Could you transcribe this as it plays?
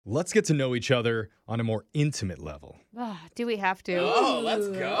Let's get to know each other on a more intimate level. Do we have to? Oh, let's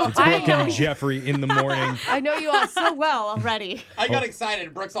go. It's Brooke and Jeffrey in the morning. I know you all so well already. I got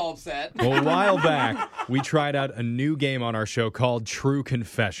excited. Brooke's all upset. Well, a while back, we tried out a new game on our show called True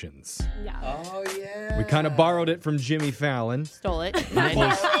Confessions. Yeah. Oh, yeah. We kind of borrowed it from Jimmy Fallon. Stole it.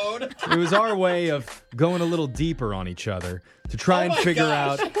 Borrowed. It was our way of going a little deeper on each other to try and figure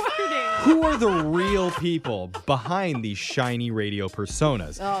out who are the real people behind these shiny radio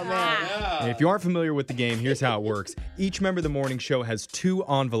personas. Oh, man. And if you aren't familiar with the game, here's how it works. Each member of the morning show has 2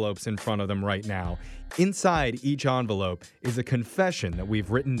 envelopes in front of them right now. Inside each envelope is a confession that we've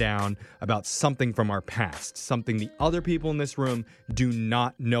written down about something from our past, something the other people in this room do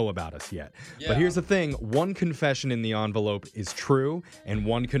not know about us yet. Yeah. But here's the thing, one confession in the envelope is true, and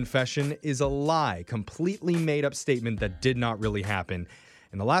one confession is a lie, completely made up statement that did not really happen.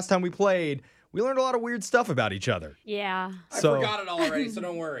 And the last time we played, we learned a lot of weird stuff about each other. Yeah. I forgot it all already, so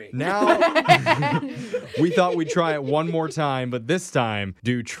don't worry. Now, we thought we'd try it one more time, but this time,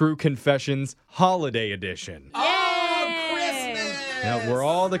 do True Confessions Holiday Edition. Oh, Christmas! Now, where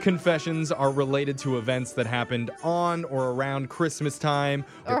all the confessions are related to events that happened on or around Christmas time.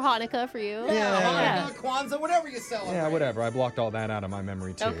 Or Hanukkah for you. Yeah, Hanukkah, Kwanzaa, whatever you celebrate. Yeah, whatever. I blocked all that out of my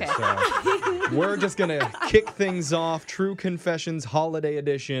memory, too. Okay. So we're just going to kick things off. True Confessions Holiday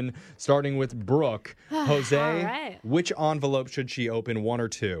Edition, starting with Brooke. Jose, All right. which envelope should she open, 1 or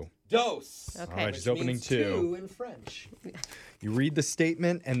 2? Dose. Okay. All right, Which she's opening means 2 in French. You read the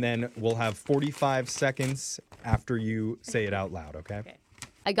statement, and then we'll have 45 seconds after you say it out loud, okay?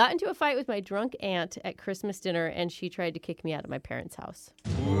 I got into a fight with my drunk aunt at Christmas dinner, and she tried to kick me out of my parents' house.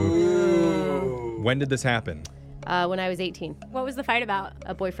 When did this happen? When I was 18. What was the fight about?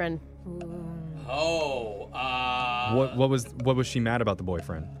 A boyfriend. Oh, What was she mad about the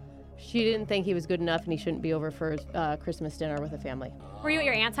boyfriend? She didn't think he was good enough, and he shouldn't be over for Christmas dinner with a family. Were you at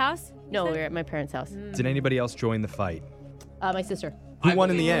your aunt's house? No, we were at my parents' house. Did anybody else join the fight? My sister. Who won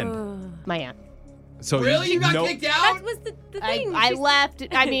in the end? My aunt. So Really? You got no- kicked out? That was the thing. I She's- left.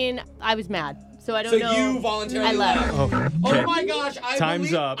 I mean, I was mad. So I don't So know. you voluntarily I left. left. Oh, Oh okay. my gosh,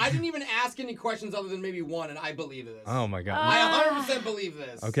 Time's up. I didn't even ask any questions other than maybe one, and I believe this. Oh my God. I 100% believe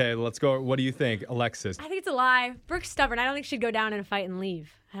this. Okay, let's go. What do you think, Alexis? I think it's a lie. Brooke's stubborn. I don't think she'd go down in a fight and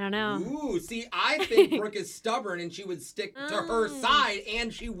leave. I don't know. Ooh, see, I think Brooke is stubborn and she would stick to her side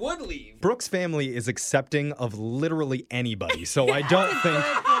and she would leave. Brooke's family is accepting of literally anybody, so I don't think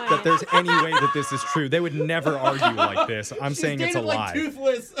that there's any way that this is true. They would never argue like this. I'm saying She's it's a dated, like, lie.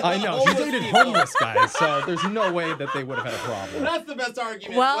 toothless, I know. She homeless dated people. homeless guys, so there's no way that they would have had a problem. That's the best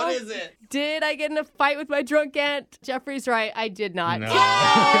argument. Well, what is it? Did I get in a fight with my drunk aunt? Jeffrey's right. I did not. No.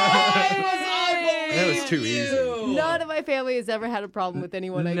 I That was believe too you. easy. None of my family has ever had a problem with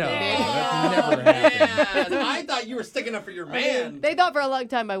anyone I No. dated. That's never happened. Man, I thought you were sticking up for your man. They thought for a long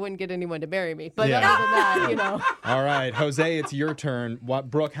time I wouldn't get anyone to marry me. But Yeah. other than that, you know. All right, Jose, it's your turn.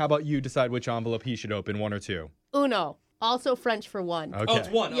 Brooke, how about you decide which envelope he should open, 1 or 2? Uno. Also French for one. Okay. Oh, it's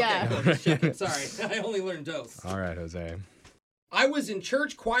one. Okay. Yeah. I was just checking. Sorry, I only learned dose. All right, Jose. I was in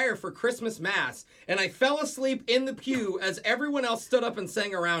church choir for Christmas Mass, and I fell asleep in the pew as everyone else stood up and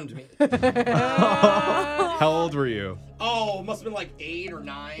sang around me. How old were you? Oh, must have been like 8 or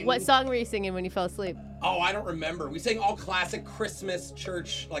 9. What song were you singing when you fell asleep? Oh, I don't remember. We sang all classic Christmas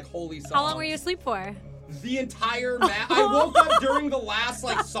church, like, holy songs. How long were you asleep for? The entire Mass. I woke up during the last,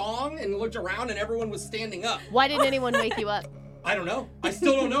 like, song and looked around, and everyone was standing up. Why didn't anyone wake you up? I don't know. I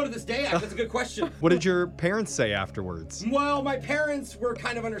still don't know to this day. That's a good question. What did your parents say afterwards? Well, my parents were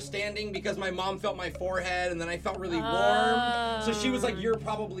kind of understanding because my mom felt my forehead and then I felt really warm. So she was like, "You're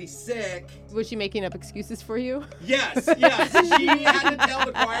probably sick." Was she making up excuses for you? Yes. She had to tell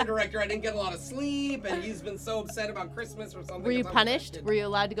the choir director I didn't get a lot of sleep and he's been so upset about Christmas or something. Were you 'cause I'm punished? affected. Were you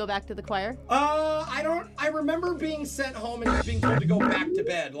allowed to go back to the choir? I remember being sent home and being told to go back to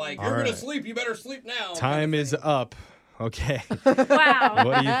bed. Like, All you're right. gonna sleep, you better sleep now. Time is up. Okay. Wow.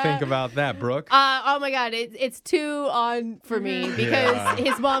 What do you think about that, Brooke? Oh my God, it's 2 on for me because Yeah.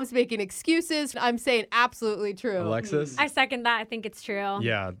 his mom's making excuses. I'm saying absolutely true. Alexis? I second that. I think it's true.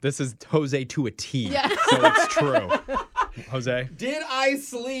 Yeah, this is Jose to a T. Yeah. So it's true. Jose? Did I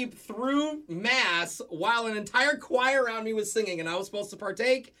sleep through Mass while an entire choir around me was singing and I was supposed to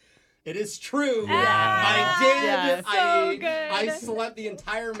partake? It is true. I did. Yeah. So good. I slept the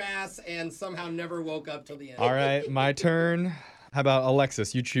entire Mass and somehow never woke up till the end. All right, my turn. How about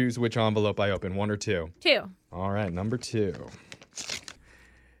Alexis? You choose which envelope I open, 1 or 2. 2. All right, number 2.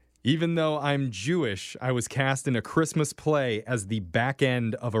 Even though I'm Jewish, I was cast in a Christmas play as the back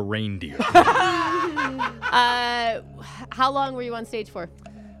end of a reindeer. How long were you on stage for?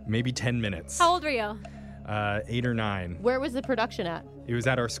 Maybe 10 minutes. How old were you? 8 or 9. Where was the production at? It was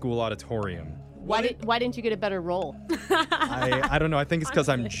at our school auditorium. Why didn't you get a better role? I don't know. I think it's because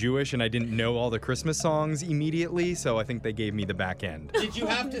I'm Jewish and I didn't know all the Christmas songs immediately, so I think they gave me the back end. Did you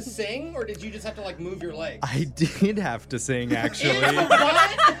have to sing, or did you just have to, like, move your legs? I did have to sing, actually.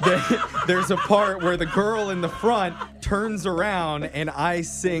 What? There's a part where the girl in the front turns around and I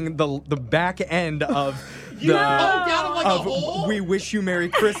sing the back end of You poked out of, like, a hole? We Wish You Merry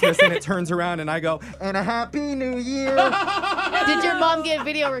Christmas, and it turns around and I go, and a Happy New Year. Did your mom get a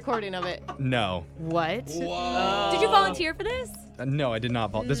video recording of it? No. What? Whoa. Did you volunteer for this? No, I did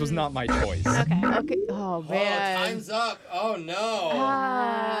not. This was not my choice. Okay. Okay. Oh, Oh, man. time's up. Oh, no.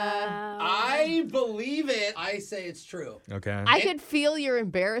 I believe it. I say it's true. Okay. I could feel your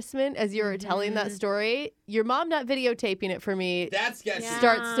embarrassment as you were telling that story. Your mom not videotaping it for me That's sketchy. Yeah.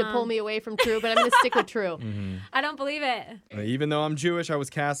 starts to pull me away from true, but I'm going to stick with true. I don't believe it. Even though I'm Jewish, I was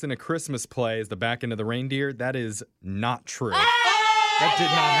cast in a Christmas play as the back end of the reindeer. That is not true. That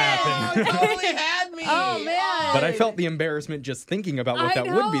did not happen. Totally had me. Oh, man. But I felt the embarrassment just thinking about what I that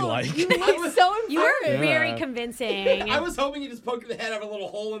would be know. like. You look so You were embarrassed. very Yeah. convincing. I was hoping you just poked the head out of a little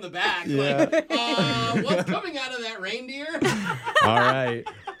hole in the back. Yeah. Like, what's coming out of that reindeer? All right.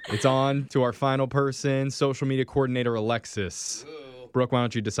 It's on to our final person, social media coordinator Alexis. Ooh. Brooke, why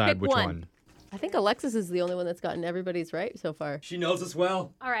don't you decide Pick which one. one? I think Alexis is the only one that's gotten everybody's right so far. She knows us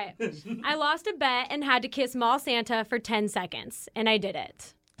well. All right. I lost a bet and had to kiss Mall Santa for 10 seconds, and I did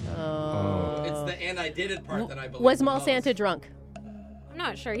it. Oh. It's the and I did it part that I believe. Was the Mall most. Santa drunk? I'm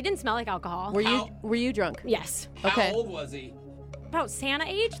not sure. He didn't smell like alcohol. Were you drunk? Yes. How Okay. old was he? About Santa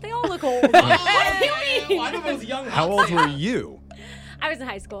age? They all look old. Oh, okay. Well, I know it was young. How old were you? I was in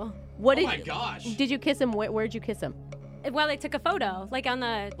high school. What Oh did my gosh. Did you kiss him? Where'd you kiss him? Well, they took a photo, like on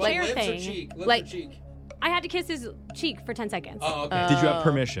the Like chair lips thing. or cheek? Lips Like- or cheek? I had to kiss his cheek for 10 seconds. Oh, okay. Did you have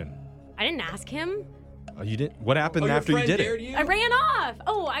permission? I didn't ask him. Oh, you didn't? What happened your after you friend did dared it? you? I ran off.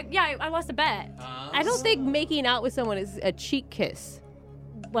 Oh, I lost a bet. I don't think making out with someone is a cheek kiss.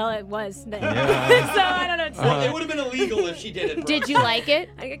 Well, it was then. Yeah. So I don't know what to say. Well, it would have been illegal if she did it. Did you like it?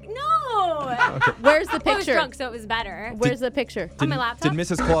 No. Where's the I was picture? drunk, so it was better. Where's the picture? On my Did laptop.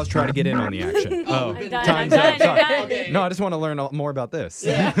 Mrs. Claus try to get in on the action? Oh, I'm done, time's I'm up. done, Sorry. I'm done. Okay. No, I just want to learn more about this.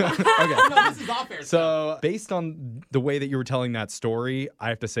 No, Okay. this is off air. So, based on the way that you were telling that story, I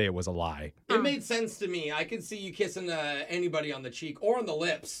have to say it was a lie. It made sense to me. I could see you kissing anybody on the cheek or on the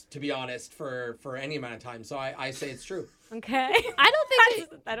lips, to be honest, for any amount of time. So I say it's true. Okay. I don't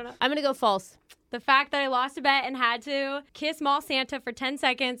think. I don't know. I'm gonna go false. The fact that I lost a bet and had to kiss Mall Santa for 10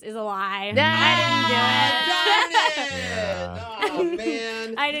 seconds is a lie. Darn it! Oh,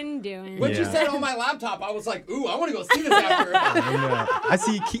 man. I didn't do it. When you Yeah. said on my laptop, I was like, ooh, I want to go see this after. Yeah. I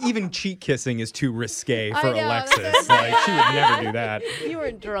see even cheek kissing is too risque for I know. Alexis. Like, she would never do that. You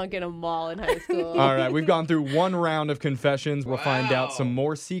weren't drunk in a mall in high school. All right, we've gone through one round of confessions. We'll find out Wow. some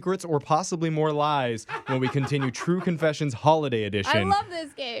more secrets or possibly more lies when we continue True Confessions Holiday I Edition love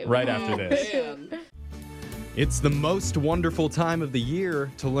this game. right after this. Man. It's the most wonderful time of the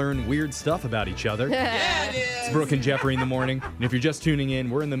year to learn weird stuff about each other. Yeah, it is. It's Brooke and Jeffrey in the morning. And if you're just tuning in,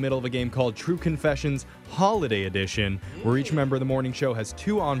 we're in the middle of a game called True Confessions Holiday Edition, where each member of the morning show has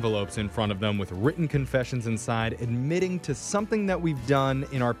 2 envelopes in front of them with written confessions inside, admitting to something that we've done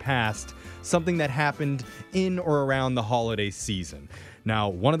in our past, something that happened in or around the holiday season. Now,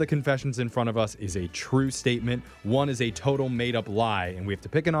 one of the confessions in front of us is a true statement. One is a total made-up lie, and we have to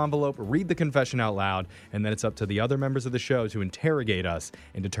pick an envelope, read the confession out loud, and then it's up to the other members of the show to interrogate us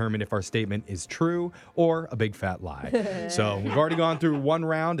and determine if our statement is true or a big fat lie. So we've already gone through one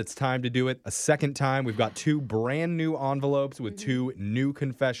round. It's time to do it a second time. We've got 2 brand new envelopes with 2 new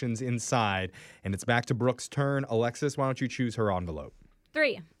confessions inside, and it's back to Brooke's turn. Alexis, why don't you choose her envelope?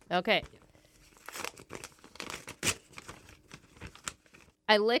 3. Okay.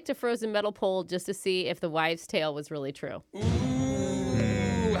 I licked a frozen metal pole just to see if the wives' tale was really true.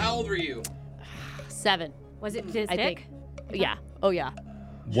 Ooh, how old were you? 7. Was it did it I stick? think. Yeah. Oh yeah.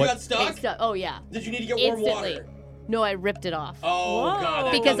 You got stuck? Oh yeah. Did you need to get warm Instantly. water? No, I ripped it off. Oh, Whoa. God.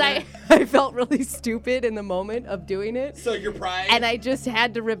 that Because woman- I felt really stupid in the moment of doing it. So your pride? And I just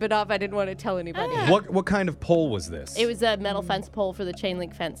had to rip it off. I didn't want to tell anybody. What kind of pole was this? It was a metal fence pole for the chain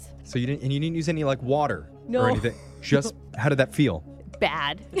link fence. So you didn't use any like water No. or anything. Just how did that feel?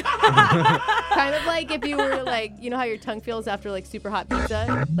 Bad. Kind of like if you were to, like, you know how your tongue feels after like super hot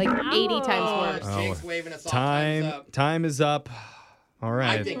pizza? Like 80 times worse. Jake's waving us off. Time Time's up. time is up. All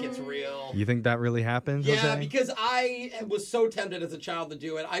right. I think it's real. You think that really happened? Yeah, Jose? because I was so tempted as a child to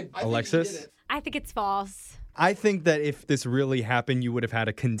do it. I Alexis? think she did it. I think it's false. I think that if this really happened, you would have had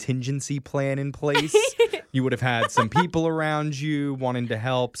a contingency plan in place. You would have had some people around you wanting to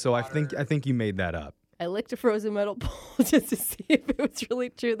help. So I think you made that up. I licked a frozen metal pole just to see if it was really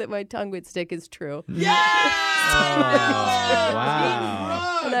true that my tongue would stick is true. Yeah!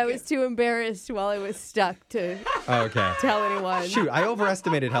 Wow. And I was too embarrassed while I was stuck to Okay. tell anyone. Shoot, I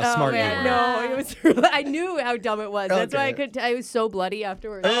overestimated how Oh, smart man, you were. no, it was really, I knew how dumb it was. That's why I Okay. I was so bloody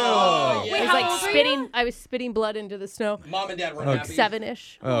afterwards. Oh, yeah. I was how like old were spitting. I was spitting blood into the snow. Mom and Dad were Okay. happy.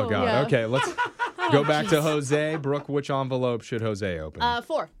 7-ish. Oh, God. Yeah. Okay, let's go back to Jose. Brooke, which envelope should Jose open?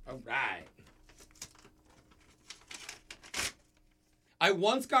 4. All right. I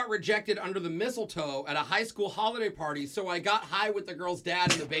once got rejected under the mistletoe at a high school holiday party, so I got high with the girl's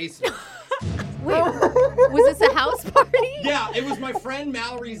dad in the basement. Wait, was this a house party? Yeah, it was my friend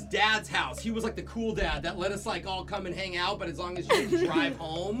Mallory's dad's house. He was like the cool dad that let us like all come and hang out, but as long as you didn't drive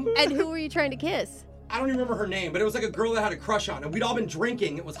home. And who were you trying to kiss? I don't even remember her name, but it was like a girl that I had a crush on, and we'd all been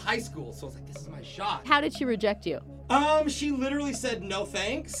drinking. It was high school, so I was like, this is my shot. How did she reject you? She literally said no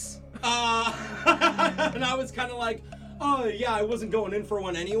thanks. And I was kind of like, oh yeah, I wasn't going in for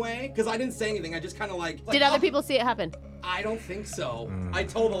one anyway, because I didn't say anything. I just kind of like Did other people see it happen? I don't think so. I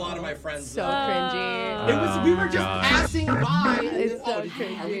told a lot of my friends. So that. cringy. It was. We were just gosh. passing by. It's so Are we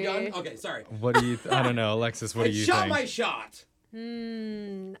cringy. done? Okay, sorry. What do you? I don't know, Alexis. What I do you shot think? my shot.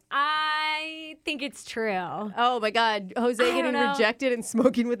 I think it's true. Oh my God, Jose don't getting know. rejected and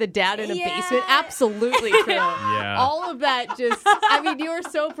smoking with a dad in a Yeah. basement? Absolutely true. Yeah. All of that just, I mean, you are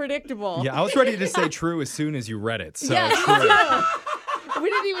so predictable. Yeah, I was ready to say true as soon as you read it. So Yeah, true. me too. We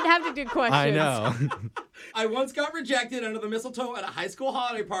didn't even have to do questions. I know. I once got rejected under the mistletoe at a high school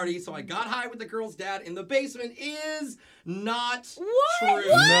holiday party, so I got high with the girl's dad in the basement. Is not true.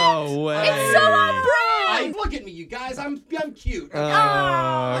 No way. It's so on brand. Look at me, you guys. I'm cute. Okay? Oh,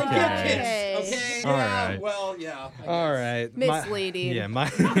 I get okay. kissed. Okay. All Yeah, right. Well, yeah. I All guess. right. Misleading. Yeah,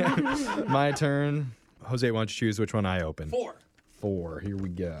 my turn. Jose, why don't you choose which one I open? 4. 4. Here we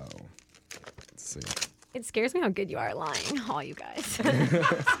go. Let's see. It scares me how good you are at lying, all you guys.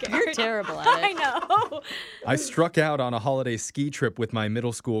 You're terrible at I it. know. I struck out on a holiday ski trip with my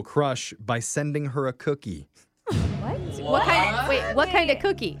middle school crush by sending her a cookie. What kind? Wait, what kind of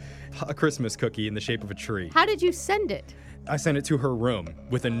cookie? A Christmas cookie in the shape of a tree. How did you send it? I sent it to her room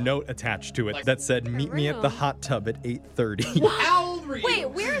with a note attached to it that said, "Meet me at the room? hot tub at 8:30." How old were you? Wait,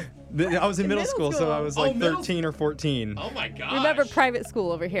 where's I was in middle school, so I was like middle 13 or 14. Oh my gosh. Remember private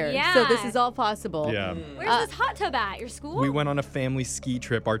school over here. Yeah. So this is all possible. Yeah. where's this hot tub at? Your school? We went on a family ski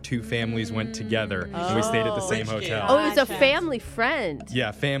trip. Our two families went together, and we stayed at the same Rich kid. hotel. Oh, it was a Gotcha. family friend.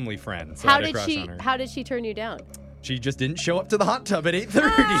 Yeah, family friend. So I How had a did crush she? on her. How did she turn you down? She just didn't show up to the hot tub at So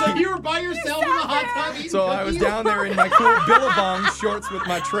 8:30. you were by yourself in the hot tub eating So I was cookies? down there in my cool Billabong shorts with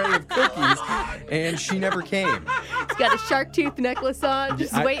my tray of cookies, and she never came. He's got a shark tooth necklace on,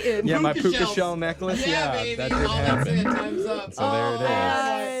 just I- waiting. Yeah, my Puka puka shells. shell necklace. Yeah, baby. that did All that's it. happen. Time's up. So there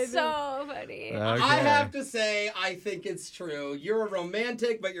it is. is. so funny. Okay. I have to say, I think it's true. You're a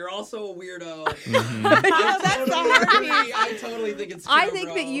romantic, but you're also a weirdo. Mm-hmm. I totally think it's true. I think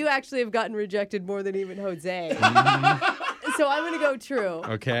bro. that you actually have gotten rejected more than even Jose. So I'm gonna go true.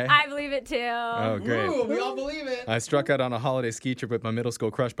 Okay. I believe it too. Oh, great. Ooh, we all believe it. I struck out on a holiday ski trip with my middle school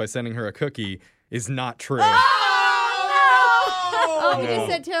crush by sending her a cookie is not true. Oh, we No. just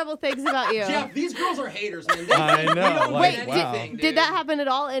said terrible things about you. Jeff, these girls are haters, man. They I think we know, don't like, win wow. anything, Did that happen at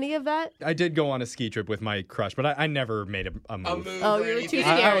all? Any of that? I did go on a ski trip with my crush, but I never made a A move. move Oh, or you were anything? too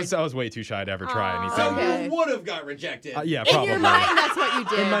I scared. was way too shy to ever try anything. So Okay. you would have got rejected. Yeah, In probably. your mind, that's what you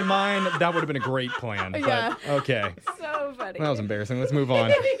did. In my mind, that would have been a great plan. Yeah. But okay. So funny. That was embarrassing. Let's move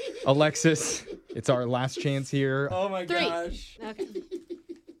on. Alexis, it's our last chance here. Oh my 3. gosh. Okay.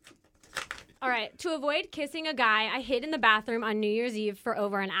 All right. To avoid kissing a guy, I hid in the bathroom on New Year's Eve for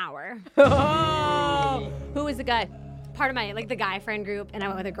over an hour. Oh. Who was the guy? Part of my the guy friend group, and I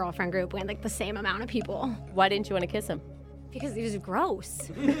went with a girlfriend group. We had the same amount of people Why didn't you want to kiss him? because he was gross,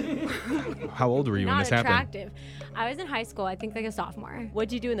 How old were you when not this happened? attractive. I was in high school. I think a sophomore.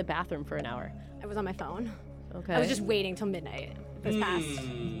 What'd you do in the bathroom for an hour? I was on my phone. Okay. I was just waiting till midnight. This past.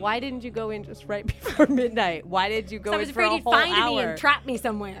 Why didn't you go in just right before midnight? Why did you go I in was for a afraid he'd whole find hour? me and trap me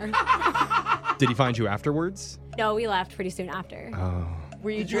somewhere. Did he find you afterwards? No, we left pretty soon after. Oh.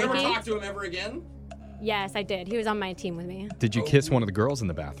 Were you Did you ever drinking? talk to him ever again? Yes, I did. He was on my team with me. Did you kiss one of the girls in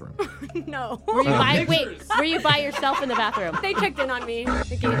the bathroom? No. Were you by, wait, Pictures. were you by yourself in the bathroom? They checked in on me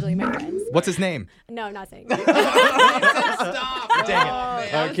occasionally, my friends. What's his name? No, I'm not saying. Stop. Dang it. Oh,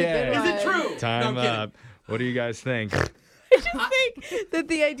 man. Okay. Is it true? Time no, I'm kidding. up. What do you guys think? I just think that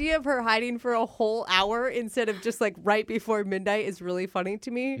the idea of her hiding for a whole hour instead of just like right before midnight is really funny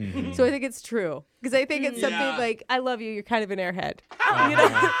to me. Mm-hmm. So I think it's true. Because I think it's something Yeah. like, I love you, you're kind of an airhead. You know?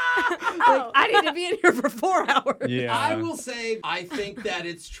 Like, I need to be in here for 4 hours. Yeah. I will say, I think that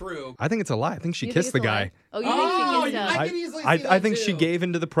it's true. I think it's a lie. I think she You think kissed the it's a lie? guy. Oh, you think she kissed him? I could easily see I that think she too. gave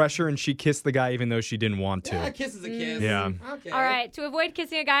into the pressure and she kissed the guy even though she didn't want to. Yeah, a kiss is a kiss. Yeah. Okay. All right, to avoid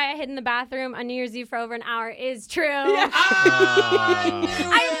kissing a guy I hid in the bathroom on New Year's Eve for over an hour is true. I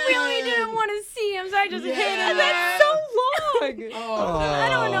really didn't want to see him, so I just hid him. That's so long. Oh, I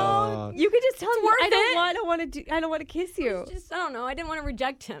don't know. You could just tell him, worth I it. don't want to kiss you. Just I don't know. I didn't want to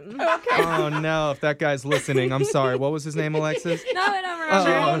reject him. Oh no, if that guy's listening, I'm sorry. What was his name, Alexis? No, I don't Oh,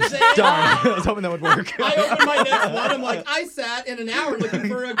 remember. darn. I was hoping that would work. I opened my next one. I'm like, I sat in an hour looking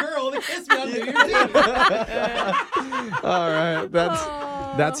for a girl to kiss me on New Year's Eve. All right,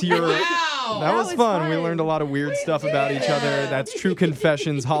 that's your. Wow. That was was fun. We fun. learned a lot of weird stuff about each other. That's True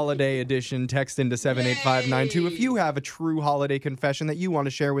Confessions Holiday Edition. Text into 78592 if you have a true holiday confession that you want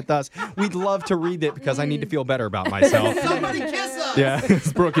to share with us. We'd love to read it because I need to feel better about myself. Somebody kiss us. Yeah,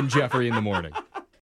 it's Brooke and Jeffrey in the morning.